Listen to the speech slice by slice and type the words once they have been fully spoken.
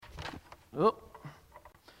Oh.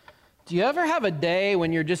 Do you ever have a day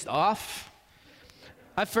when you're just off?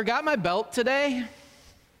 I forgot my belt today.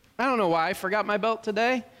 I don't know why I forgot my belt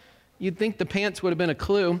today. You'd think the pants would have been a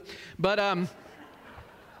clue. But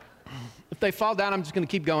if they fall down, I'm just going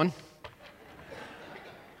to keep going.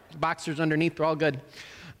 Boxers underneath, they're all good.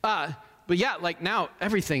 But yeah, like now,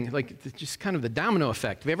 everything, like just kind of the domino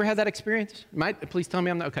effect. Have you ever had that experience? Please tell me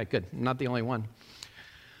I'm not, okay, good. I'm not the only one.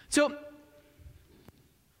 So,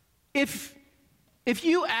 if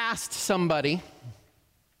you asked somebody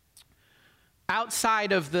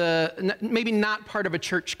outside of maybe not part of a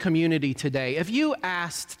church community today, if you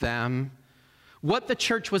asked them what the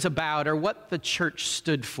church was about or what the church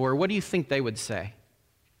stood for, what do you think they would say?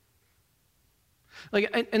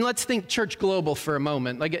 And let's think Church Global for a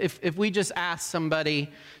moment. Like if we just asked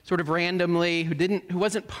somebody sort of randomly who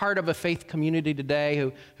wasn't part of a faith community today,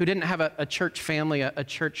 who didn't have a church family, a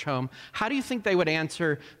church home, how do you think they would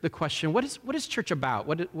answer the question, what is church about?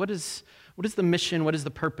 What is the mission? What is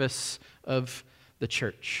the purpose of the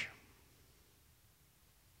church?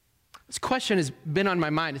 This question has been on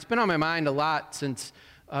my mind. It's been on my mind a lot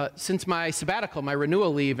since my sabbatical, my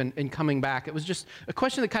renewal leave, and coming back. It was just a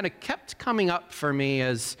question that kind of kept coming up for me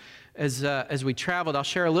as we traveled. I'll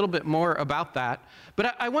share a little bit more about that.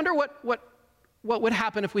 But I wonder what would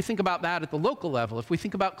happen if we think about that at the local level, if we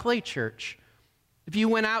think about Clay Church. If you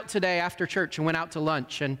went out today after church and went out to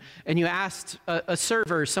lunch and you asked a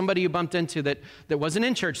server, somebody you bumped into that wasn't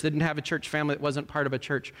in church, that didn't have a church family, that wasn't part of a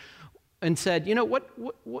church, and said, you know,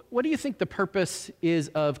 what do you think the purpose is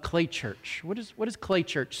of Clay Church? What does Clay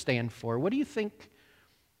Church stand for? What do you think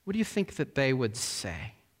that they would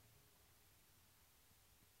say?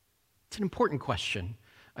 It's an important question,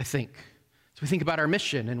 I think. As we think about our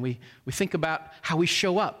mission and we think about how we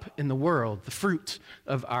show up in the world, the fruit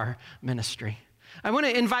of our ministry. I want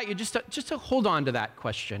to invite you just to hold on to that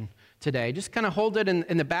question today. Just kind of hold it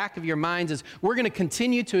in the back of your minds as we're going to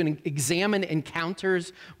continue to examine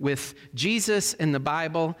encounters with Jesus in the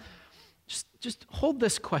Bible. Just hold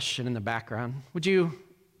this question in the background. Would you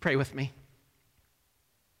pray with me?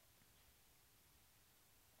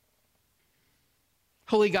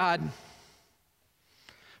 Holy God,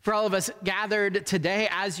 for all of us gathered today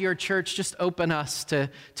as your church, just open us to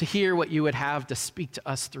hear what you would have to speak to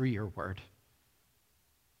us through your word.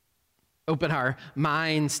 Open our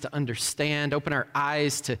minds to understand. Open our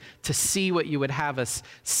eyes to see what you would have us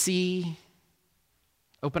see.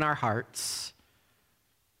 Open our hearts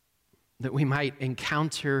that we might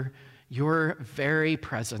encounter your very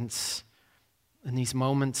presence in these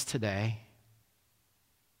moments today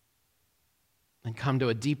and come to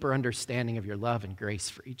a deeper understanding of your love and grace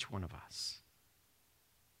for each one of us.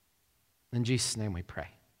 In Jesus' name we pray.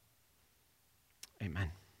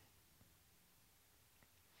 Amen.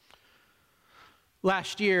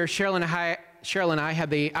 Last year, Cheryl and I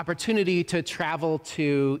had the opportunity to travel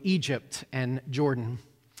to Egypt and Jordan.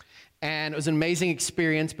 And it was an amazing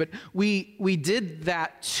experience, but we did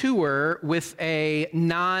that tour with a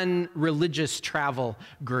non-religious travel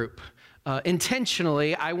group.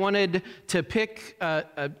 Intentionally, I wanted to pick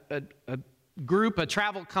a group, a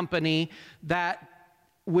travel company that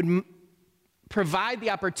would provide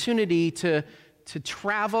the opportunity to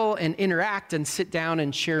travel and interact and sit down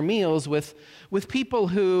and share meals with people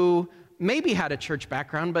who maybe had a church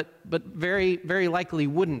background, but very, very likely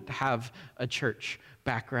wouldn't have a church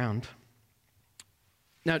background.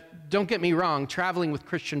 Now, don't get me wrong, traveling with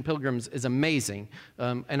Christian pilgrims is amazing.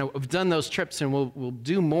 And I've done those trips and we'll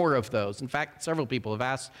do more of those. In fact, several people have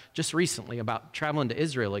asked just recently about traveling to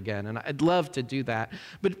Israel again, and I'd love to do that.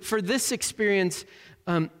 But for this experience,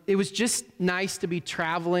 it was just nice to be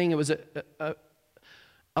traveling. It was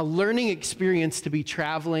a learning experience to be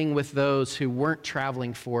traveling with those who weren't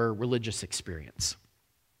traveling for religious experience,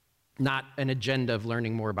 not an agenda of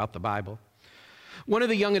learning more about the Bible. One of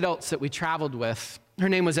the young adults that we traveled with, her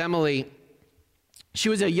name was Emily. She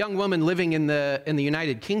was a young woman living in the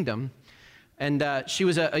United Kingdom, and she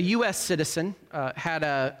was a U.S. citizen, had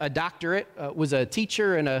a doctorate, was a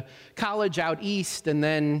teacher in a college out east, and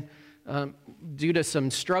then due to some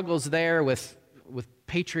struggles there with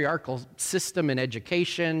patriarchal system in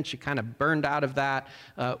education, she kind of burned out of that,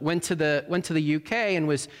 went to the UK and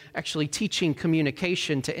was actually teaching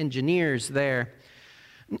communication to engineers there.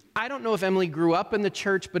 I don't know if Emily grew up in the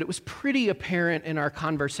church, but it was pretty apparent in our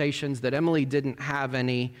conversations that Emily didn't have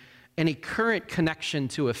any current connection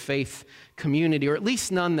to a faith community, or at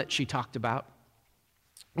least none that she talked about.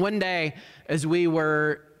 One day, as we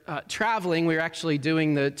were traveling, we were actually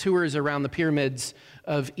doing the tours around the pyramids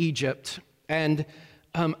of Egypt, and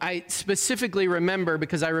I specifically remember,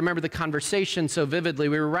 because I remember the conversation so vividly,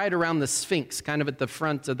 we were right around the Sphinx, kind of at the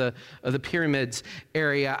front of the pyramids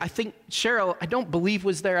area. I think Cheryl, I don't believe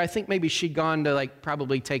was there. I think maybe she'd gone to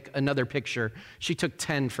probably take another picture. She took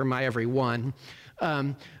 10 for my every one.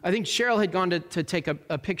 I think Cheryl had gone to take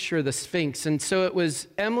a picture of the Sphinx, and so it was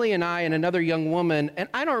Emily and I and another young woman, and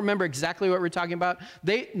I don't remember exactly what we're talking about.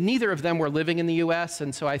 Neither of them were living in the U.S.,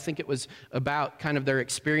 and so I think it was about kind of their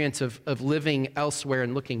experience of living elsewhere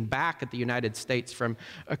and looking back at the United States from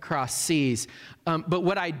across seas. But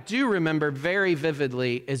what I do remember very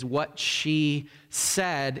vividly is what she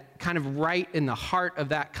said, kind of right in the heart of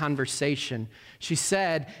that conversation. She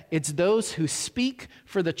said, "It's those who speak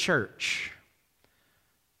for the church."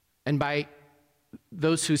 And by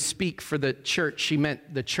those who speak for the church, she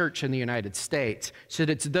meant the church in the United States. She said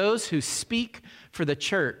it's those who speak for the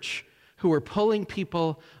church who are pulling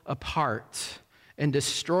people apart and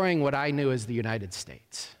destroying what I knew as the United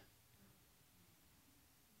States.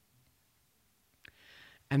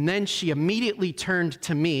 And then she immediately turned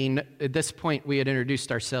to me. At this point, we had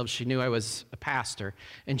introduced ourselves. She knew I was a pastor.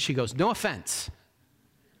 And she goes, "No offense."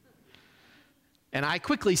 And I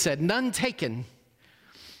quickly said, "None taken."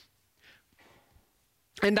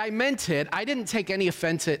 And I meant it. I didn't take any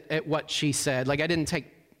offense at what she said. I didn't take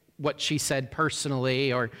what she said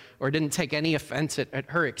personally or didn't take any offense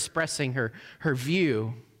at her expressing her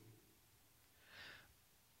view.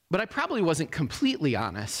 But I probably wasn't completely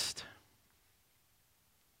honest.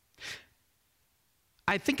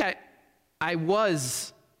 I think I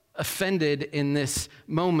was offended in this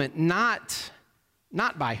moment, not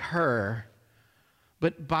by her,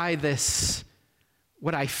 but by this,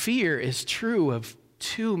 what I fear is true of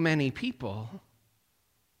too many people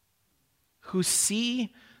who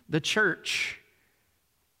see the church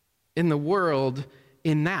in the world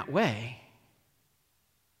in that way.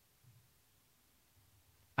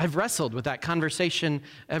 I've wrestled with that conversation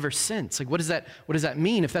ever since. What does that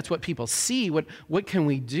mean? If that's what people see, what can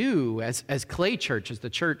we do as Clay Church, as the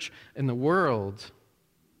church in the world?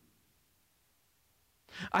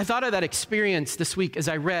 I thought of that experience this week as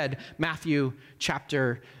I read Matthew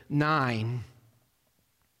chapter 9.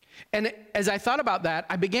 And as I thought about that,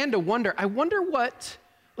 I began to wonder, I wonder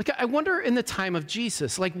in the time of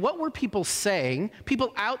Jesus, what were people saying,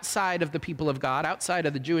 people outside of the people of God, outside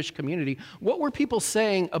of the Jewish community, what were people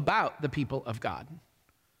saying about the people of God?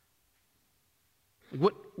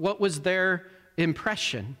 What was their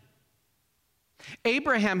impression?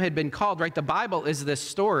 Abraham had been called, right? The Bible is this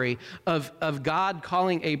story of God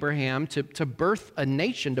calling Abraham to birth a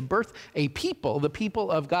nation, to birth a people, the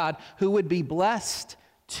people of God, who would be blessed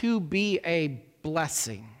to be a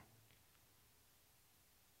blessing.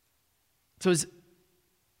 So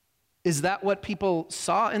is that what people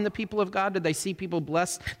saw in the people of God? Did they see people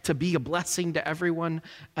blessed to be a blessing to everyone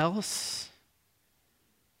else?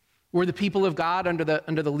 Were the people of God under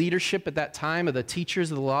the leadership at that time of the teachers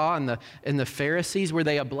of the law and the Pharisees, were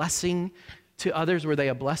they a blessing to others? Were they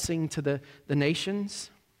a blessing to the nations?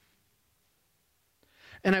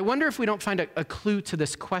 And I wonder if we don't find a clue to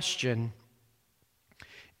this question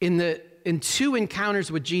in two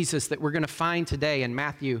encounters with Jesus that we're going to find today in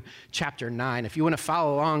Matthew chapter 9. If you want to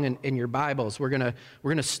follow along in your Bibles, we're going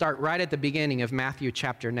to start right at the beginning of Matthew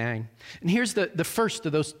chapter 9. And here's the first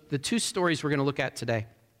of those, the two stories we're going to look at today.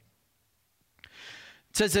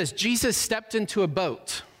 It says this: Jesus stepped into a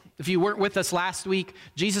boat. If you weren't with us last week,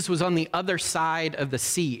 Jesus was on the other side of the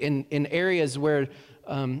sea in areas where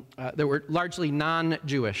that were largely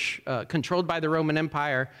non-Jewish, controlled by the Roman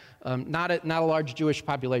Empire, not a large Jewish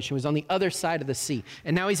population. He was on the other side of the sea.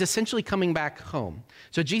 And now he's essentially coming back home.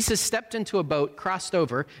 So Jesus stepped into a boat, crossed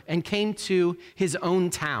over, and came to his own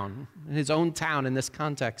town. His own town in this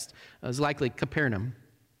context was likely Capernaum.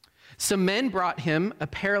 Some men brought him a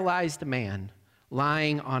paralyzed man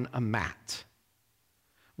lying on a mat.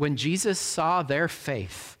 When Jesus saw their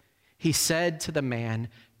faith, he said to the man,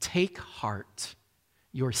 "Take heart,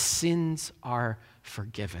 your sins are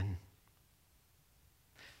forgiven."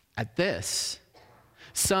 At this,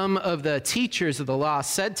 some of the teachers of the law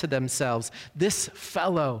said to themselves, "This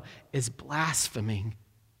fellow is blaspheming."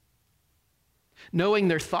 Knowing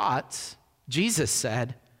their thoughts, Jesus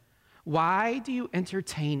said, "Why do you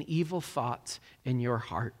entertain evil thoughts in your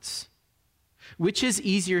hearts? Which is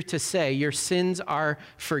easier to say, 'Your sins are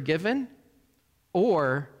forgiven,'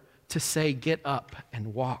 or to say, 'Get up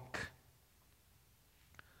and walk'?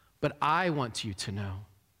 But I want you to know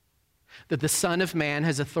that the Son of Man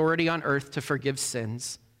has authority on earth to forgive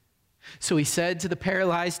sins." So he said to the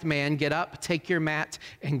paralyzed man, "Get up, take your mat,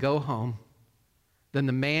 and go home." Then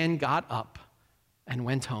the man got up and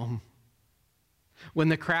went home. When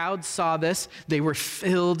the crowd saw this, they were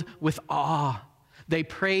filled with awe. They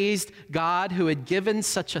praised God who had given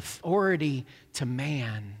such authority to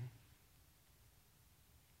man.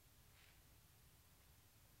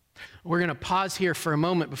 We're going to pause here for a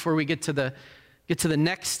moment before we get to the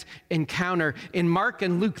next encounter. In Mark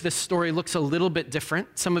and Luke, this story looks a little bit different.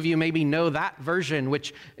 Some of you maybe know that version,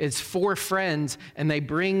 which is 4 friends, and they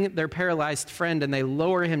bring their paralyzed friend and they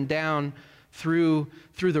lower him down through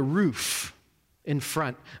the roof in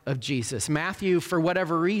front of Jesus. Matthew, for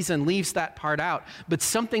whatever reason, leaves that part out. But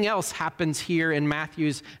something else happens here in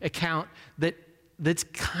Matthew's account that's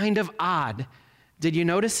kind of odd. Did you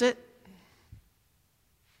notice it?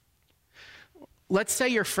 Let's say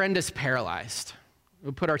your friend is paralyzed.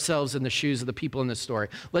 We'll put ourselves in the shoes of the people in this story.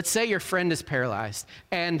 Let's say your friend is paralyzed,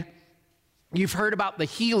 and you've heard about the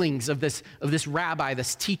healings of this rabbi,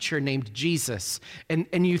 this teacher named Jesus,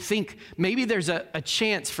 and you think maybe there's a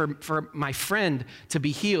chance for my friend to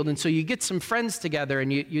be healed. And so you get some friends together,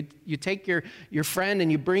 and you take your friend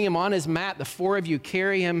and you bring him on his mat. The 4 of you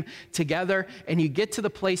carry him together, and you get to the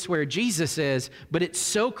place where Jesus is, but it's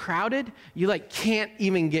so crowded, you can't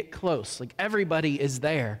even get close. Everybody is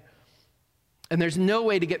there. And there's no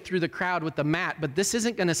way to get through the crowd with the mat, but this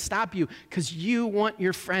isn't going to stop you because you want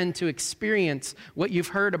your friend to experience what you've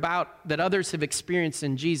heard about that others have experienced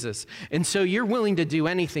in Jesus. And so you're willing to do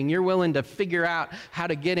anything. You're willing to figure out how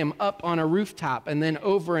to get him up on a rooftop and then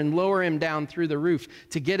over and lower him down through the roof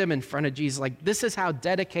to get him in front of Jesus. This is how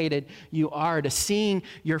dedicated you are to seeing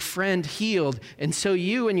your friend healed. And so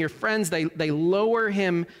you and your friends, they lower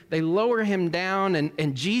him down,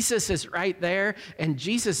 and Jesus is right there, and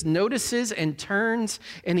Jesus notices and turns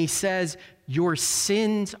and he says, "Your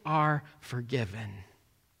sins are forgiven."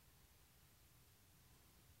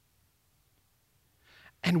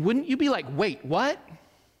 And wouldn't you be like, "Wait, what?"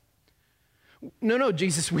 No,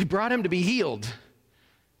 Jesus, we brought him to be healed.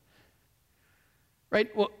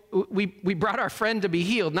 Right? Well, we brought our friend to be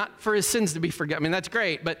healed, not for his sins to be forgiven. I mean, that's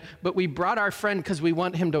great, but we brought our friend because we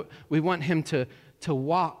want him to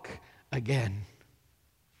walk again.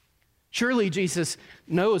 Surely Jesus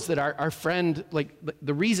knows that our friend,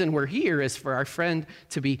 the reason we're here is for our friend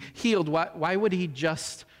to be healed. Why would he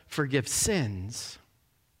just forgive sins?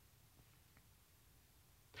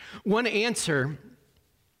 One answer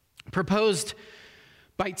proposed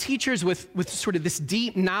by teachers with sort of this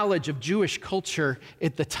deep knowledge of Jewish culture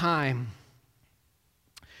at the time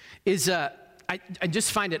is, I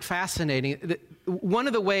just find it fascinating. One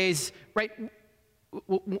of the ways, right?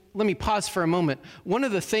 Let me pause for a moment. One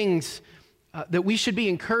of the things that we should be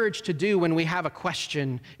encouraged to do when we have a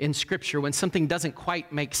question in Scripture, when something doesn't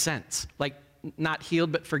quite make sense, like not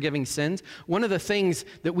healed but forgiving sins, one of the things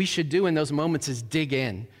that we should do in those moments is dig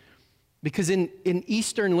in. Because in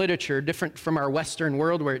Eastern literature, different from our Western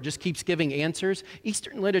world where it just keeps giving answers,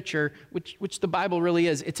 Eastern literature, which the Bible really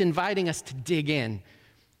is, it's inviting us to dig in.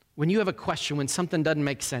 When you have a question, when something doesn't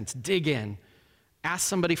make sense, dig in. Ask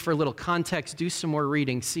somebody for a little context, do some more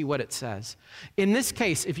reading, see what it says. In this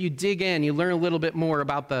case, if you dig in, you learn a little bit more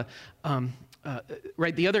about the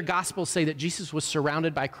other Gospels say that Jesus was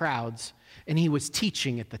surrounded by crowds and he was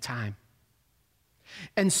teaching at the time.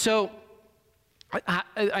 And so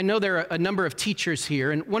I know there are a number of teachers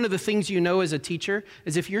here, and one of the things you know as a teacher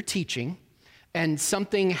is if you're teaching and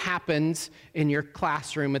something happens in your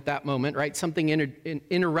classroom at that moment, right? Something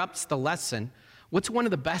interrupts the lesson. What's one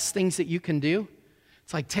of the best things that you can do?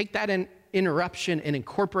 It's take that interruption and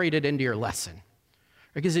incorporate it into your lesson,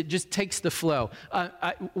 because it just takes the flow.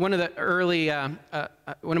 One of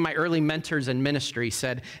my early mentors in ministry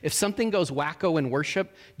said, if something goes wacko in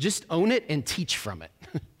worship, just own it and teach from it.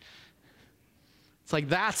 It's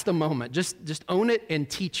that's the moment. Just own it and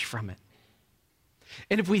teach from it.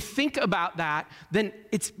 And if we think about that, then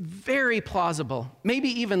it's very plausible, maybe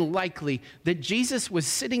even likely, that Jesus was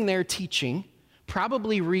sitting there teaching,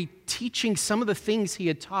 probably reteaching some of the things he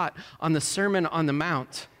had taught on the Sermon on the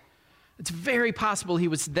Mount. It's very possible he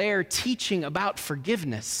was there teaching about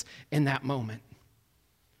forgiveness in that moment.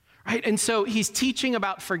 Right? And so he's teaching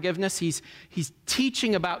about forgiveness. He's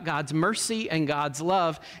teaching about God's mercy and God's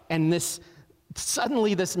love. And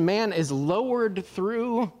suddenly this man is lowered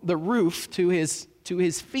through the roof to his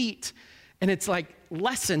feet. And it's like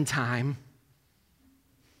lesson time.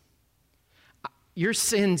 Your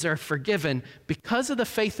sins are forgiven because of the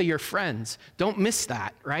faith of your friends. Don't miss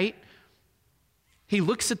that, right? He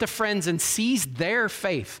looks at the friends and sees their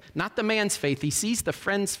faith, not the man's faith. He sees the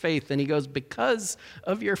friend's faith, and he goes, because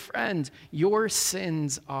of your friend, your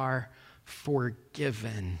sins are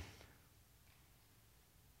forgiven.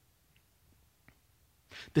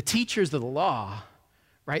 The teachers of the law,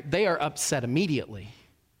 right, they are upset immediately.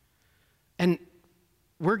 And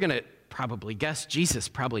we're going to probably guess Jesus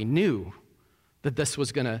probably knew that this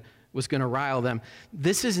was going to rile them.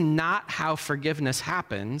 This is not how forgiveness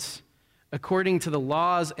happens according to the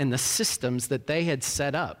laws and the systems that they had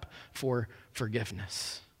set up for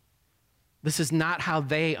forgiveness. This is not how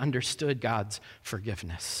they understood God's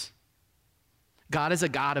forgiveness. God is a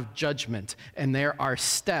God of judgment, and there are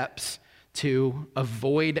steps to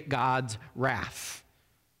avoid God's wrath.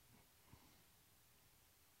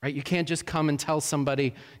 Right? You can't just come and tell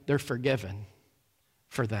somebody they're forgiven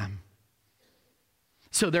for them.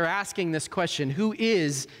 So they're asking this question: who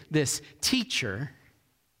is this teacher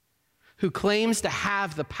who claims to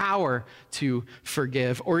have the power to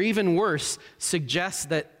forgive, or even worse, suggests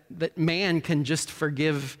that man can just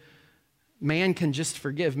forgive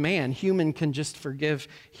man, human can just forgive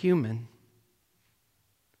human?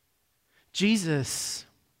 Jesus,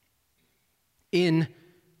 in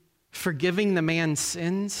forgiving the man's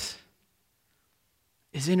sins,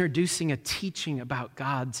 is introducing a teaching about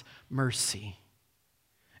God's mercy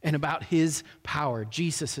and about his power,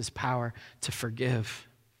 Jesus' power to forgive.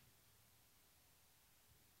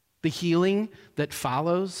 The healing that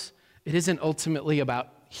follows, it isn't ultimately about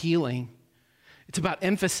healing. It's about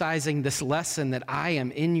emphasizing this lesson that I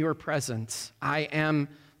am in your presence. I am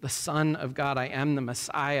the Son of God. I am the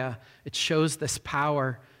Messiah. It shows this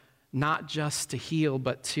power not just to heal,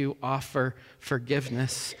 but to offer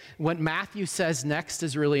forgiveness. What Matthew says next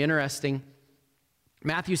is really interesting.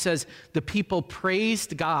 Matthew says the people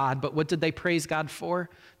praised God, but what did they praise God for?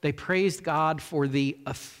 They praised God for the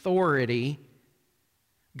authority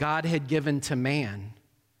God had given to man,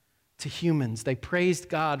 to humans. They praised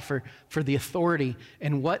God for the authority.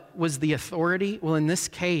 And what was the authority? Well, in this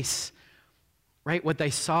case, right, what they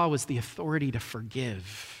saw was the authority to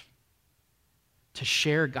forgive, to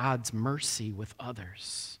share God's mercy with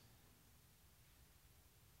others.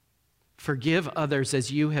 Forgive others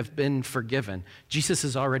as you have been forgiven. Jesus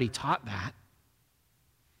has already taught that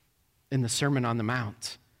in the Sermon on the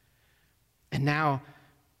Mount. And now,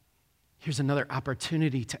 here's another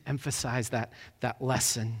opportunity to emphasize that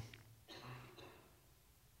lesson.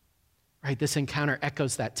 Right? This encounter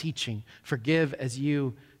echoes that teaching. Forgive as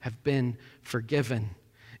you have been forgiven.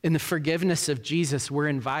 In the forgiveness of Jesus, we're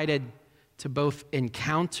invited to both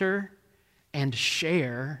encounter and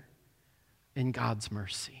share in God's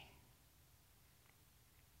mercy.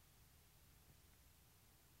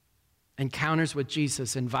 Encounters with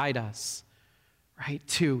Jesus invite us, right,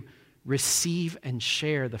 to receive and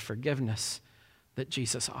share the forgiveness that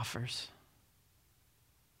Jesus offers.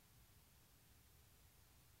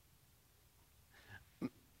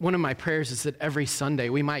 One of my prayers is that every Sunday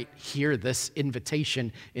we might hear this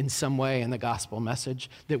invitation in some way in the gospel message,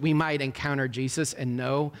 that we might encounter Jesus and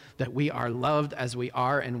know that we are loved as we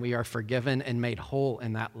are and we are forgiven and made whole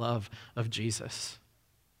in that love of Jesus.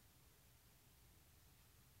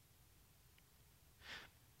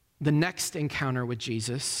 The next encounter with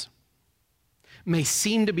Jesus may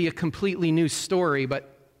seem to be a completely new story, but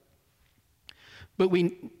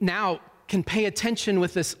we now can pay attention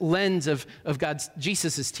with this lens of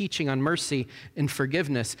Jesus' teaching on mercy and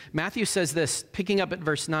forgiveness. Matthew says this, picking up at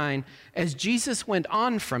verse 9, as Jesus went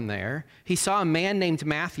on from there, he saw a man named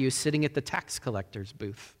Matthew sitting at the tax collector's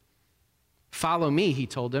booth. Follow me, he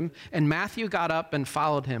told him, and Matthew got up and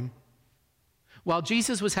followed him. While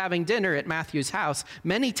Jesus was having dinner at Matthew's house,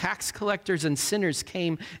 many tax collectors and sinners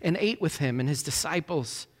came and ate with him and his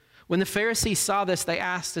disciples. When the Pharisees saw this, they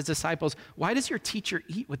asked his disciples, "Why does your teacher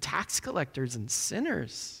eat with tax collectors and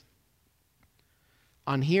sinners?"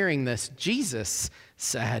 On hearing this, Jesus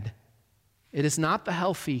said, "It is not the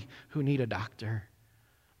healthy who need a doctor,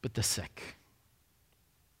 but the sick.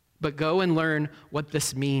 But go and learn what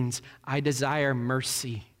this means. I desire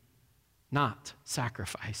mercy, not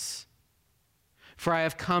sacrifice. For I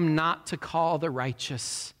have come not to call the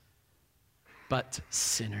righteous, but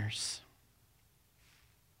sinners."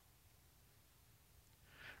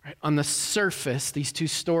 Right. On the surface, these two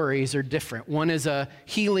stories are different. One is a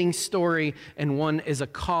healing story and one is a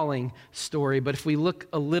calling story. But if we look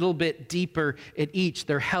a little bit deeper at each,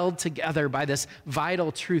 they're held together by this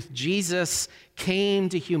vital truth. Jesus came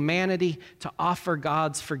to humanity to offer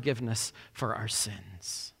God's forgiveness for our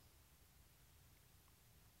sins.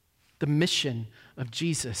 The mission of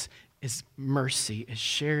Jesus is mercy, is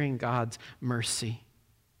sharing God's mercy.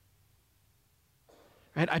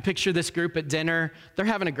 right? I picture this group at dinner. They're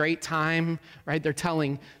having a great time, right? They're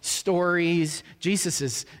telling stories. Jesus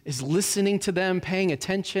is listening to them, paying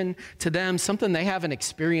attention to them, something they haven't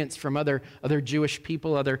experienced from other Jewish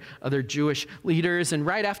people, other Jewish leaders. And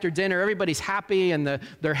right after dinner, everybody's happy and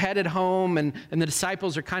they're headed home, and the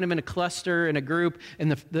disciples are kind of in a cluster, in a group.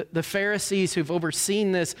 And the Pharisees who've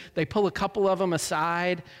overseen this, they pull a couple of them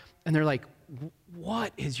aside, and they're like,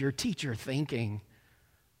 "What is your teacher thinking?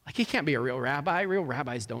 Like, he can't be a real rabbi. Real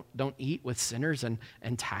rabbis don't eat with sinners and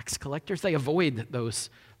tax collectors. They avoid those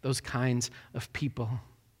kinds of people."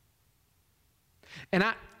 And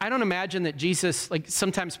I don't imagine that Jesus, like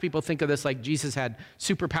sometimes people think of this like Jesus had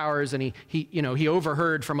superpowers and he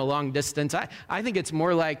overheard from a long distance. I think it's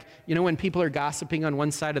more like, when people are gossiping on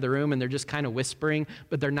one side of the room and they're just kind of whispering,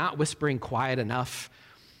 but they're not whispering quiet enough,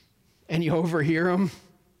 and you overhear them.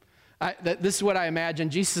 This is what I imagine.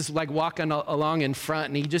 Jesus is like walking along in front,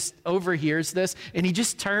 and he just overhears this, and he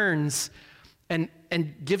just turns and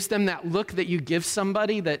gives them that look that you give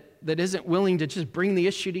somebody that isn't willing to just bring the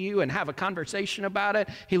issue to you and have a conversation about it.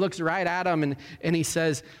 He looks right at them and he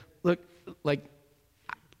says, "Look, like,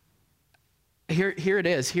 here it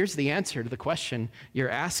is. Here's the answer to the question you're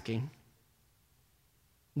asking."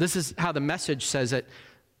 This is how the Message says it.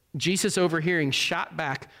 Jesus, overhearing, shot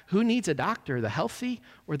back, "Who needs a doctor, the healthy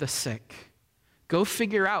or the sick? Go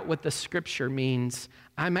figure out what the scripture means.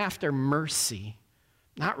 I'm after mercy,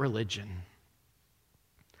 not religion.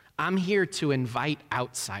 I'm here to invite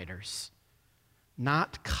outsiders,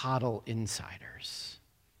 not coddle insiders."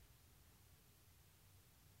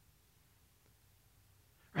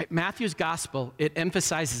 Right? Matthew's gospel, it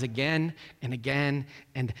emphasizes again and again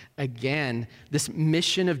and again this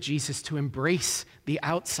mission of Jesus to embrace the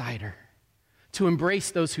outsider, to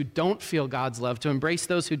embrace those who don't feel God's love, to embrace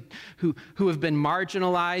those who have been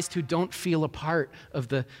marginalized, who don't feel a part of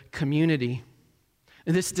the community.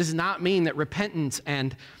 And this does not mean that repentance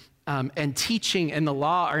and teaching and the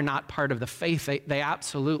law are not part of the faith. They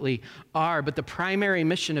absolutely are. But the primary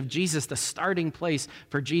mission of Jesus, the starting place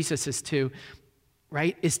for Jesus is to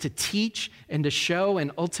teach and to show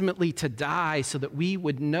and ultimately to die so that we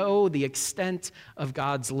would know the extent of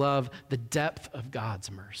God's love, the depth of God's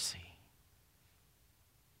mercy.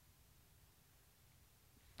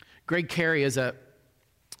 Greg Carey is a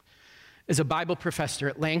Bible professor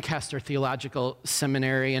at Lancaster Theological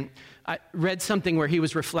Seminary, and I read something where he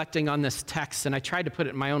was reflecting on this text, and I tried to put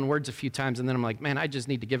it in my own words a few times, and then I'm like, man, I just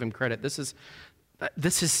need to give him credit. This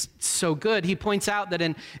is so good. He points out that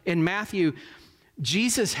in Matthew,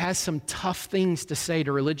 Jesus has some tough things to say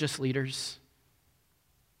to religious leaders,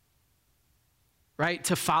 right?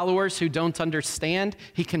 To followers who don't understand,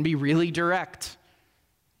 he can be really direct,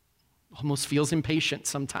 almost feels impatient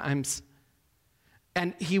sometimes.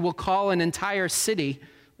 And he will call an entire city,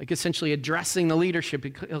 like essentially addressing the leadership,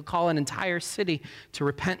 he'll call an entire city to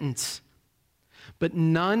repentance. But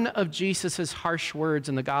none of Jesus' harsh words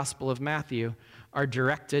in the Gospel of Matthew are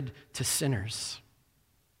directed to sinners.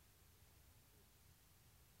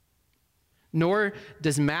 Nor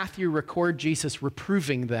does Matthew record Jesus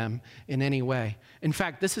reproving them in any way. In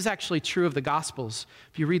fact, this is actually true of the Gospels.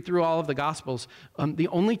 If you read through all of the Gospels, the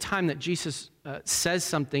only time that Jesus says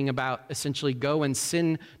something about essentially go and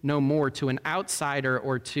sin no more to an outsider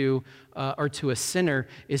or to a sinner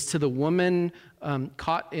is to the woman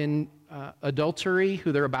caught in adultery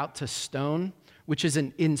who they're about to stone, which is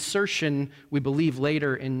an insertion, we believe,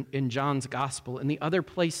 later in John's Gospel. In the other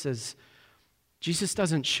places, Jesus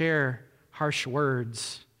doesn't share harsh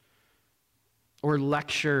words or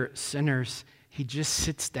lecture sinners. He just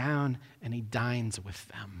sits down and he dines with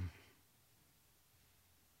them.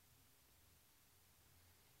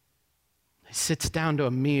 He sits down to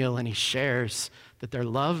a meal and he shares that they're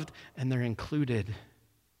loved and they're included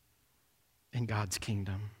in God's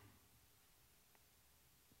kingdom.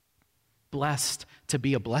 Blessed to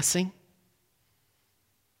be a blessing.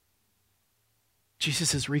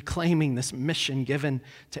 Jesus is reclaiming this mission given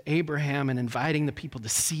to Abraham and inviting the people to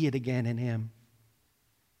see it again in him.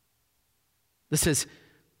 This is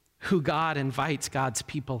who God invites God's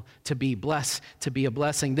people to be, blessed to be a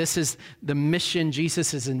blessing. This is the mission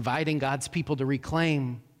Jesus is inviting God's people to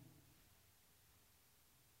reclaim.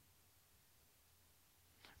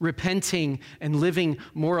 Repenting and living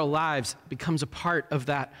moral lives becomes a part of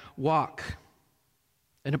that walk.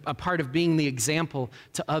 And a part of being the example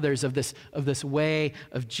to others of this way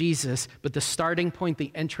of Jesus. But the starting point,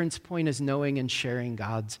 the entrance point is knowing and sharing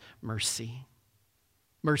God's mercy.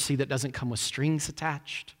 Mercy that doesn't come with strings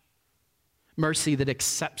attached. Mercy that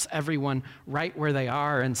accepts everyone right where they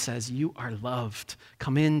are and says, you are loved.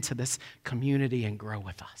 Come into this community and grow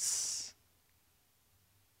with us.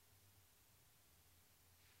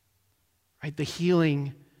 right? The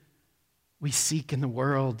healing we seek in the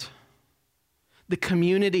world. The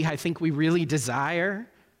community I think we really desire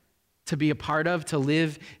to be a part of, to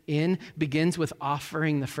live in, begins with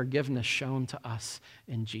offering the forgiveness shown to us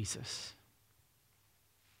in Jesus.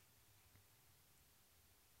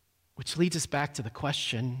 Which leads us back to the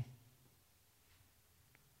question,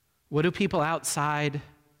 what do people outside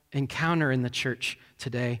encounter in the church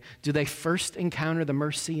today? Do they first encounter the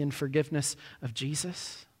mercy and forgiveness of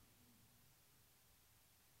Jesus?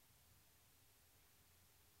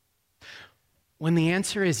 When the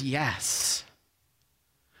answer is yes,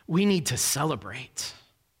 we need to celebrate.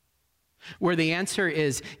 Where the answer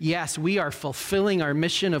is yes, we are fulfilling our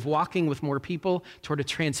mission of walking with more people toward a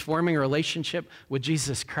transforming relationship with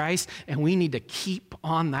Jesus Christ, and we need to keep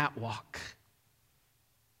on that walk.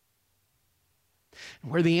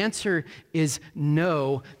 Where the answer is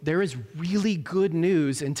no, there is really good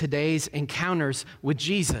news in today's encounters with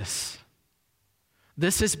Jesus.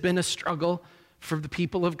 This has been a struggle for the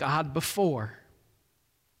people of God before.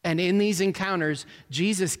 And in these encounters,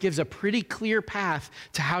 Jesus gives a pretty clear path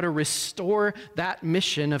to how to restore that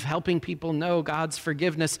mission of helping people know God's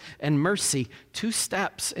forgiveness and mercy. 2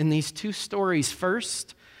 steps in these 2 stories.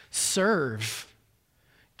 First, serve.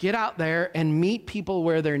 Get out there and meet people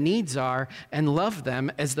where their needs are and love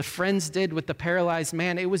them as the friends did with the paralyzed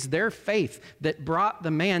man. It was their faith that brought the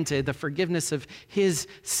man to the forgiveness of his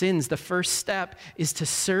sins. The first step is to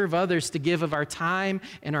serve others, to give of our time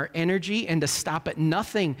and our energy, and to stop at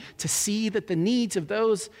nothing to see that the needs of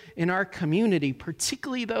those in our community,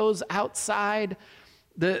 particularly those outside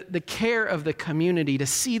the care of the community, to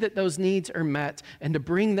see that those needs are met and to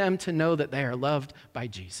bring them to know that they are loved by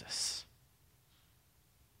Jesus.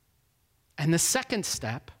 And the second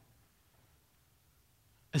step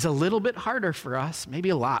is a little bit harder for us, maybe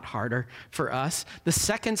a lot harder for us. The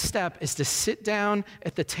second step is to sit down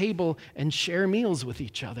at the table and share meals with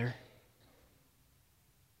each other.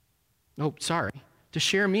 To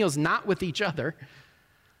share meals not with each other,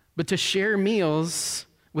 but to share meals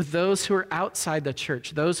with those who are outside the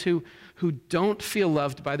church, those who don't feel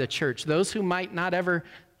loved by the church, those who might not ever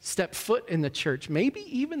step foot in the church, maybe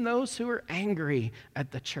even those who are angry at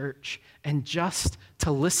the church, and just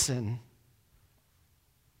to listen.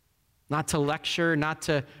 Not to lecture, not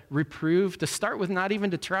to reprove, to start with not even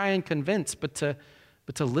to try and convince, but to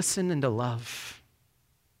listen and to love.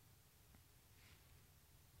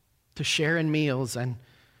 To share in meals and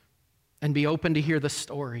be open to hear the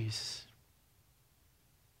stories.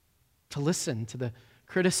 To listen to the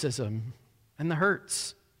criticism and the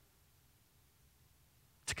hurts.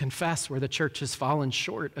 To confess where the church has fallen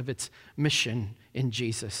short of its mission in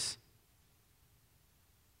Jesus.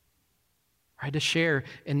 Right? To share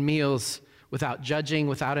in meals without judging,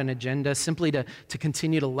 without an agenda, simply to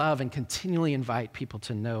continue to love and continually invite people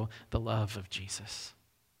to know the love of Jesus.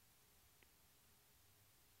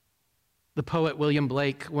 The poet William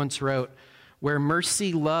Blake once wrote, "Where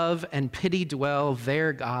mercy, love, and pity dwell,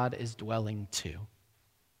 there God is dwelling too."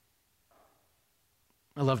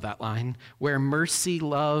 I love that line. Where mercy,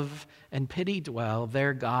 love, and pity dwell,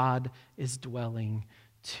 there God is dwelling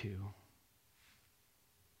too.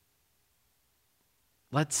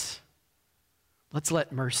 Let's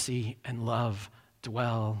let mercy and love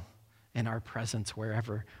dwell in our presence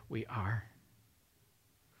wherever we are.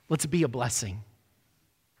 Let's be a blessing,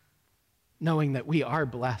 knowing that we are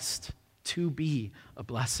blessed to be a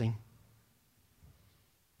blessing.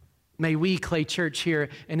 May we, Clay Church, hear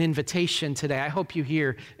an invitation today. I hope you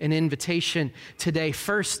hear an invitation today,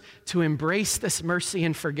 first, to embrace this mercy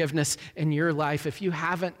and forgiveness in your life. If you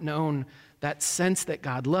haven't known that sense that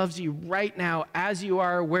God loves you right now, as you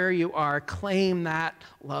are, where you are, claim that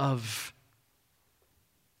love.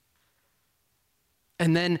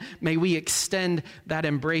 And then may we extend that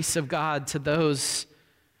embrace of God to those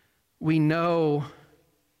we know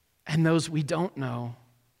and those we don't know.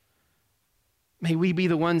 May we be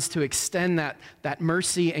the ones to extend that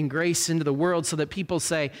mercy and grace into the world so that people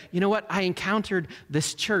say, you know what, I encountered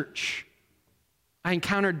this church. I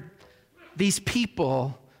encountered these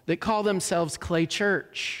people that call themselves Clay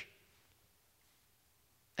Church.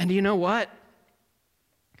 And you know what?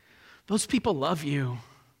 Those people love you,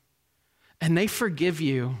 and they forgive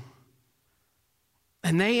you,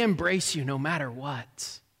 and they embrace you no matter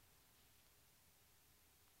what.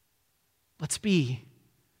 Let's be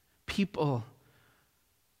people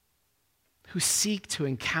who seek to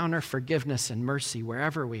encounter forgiveness and mercy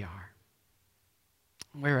wherever we are,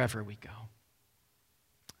 wherever we go.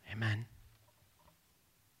 Amen.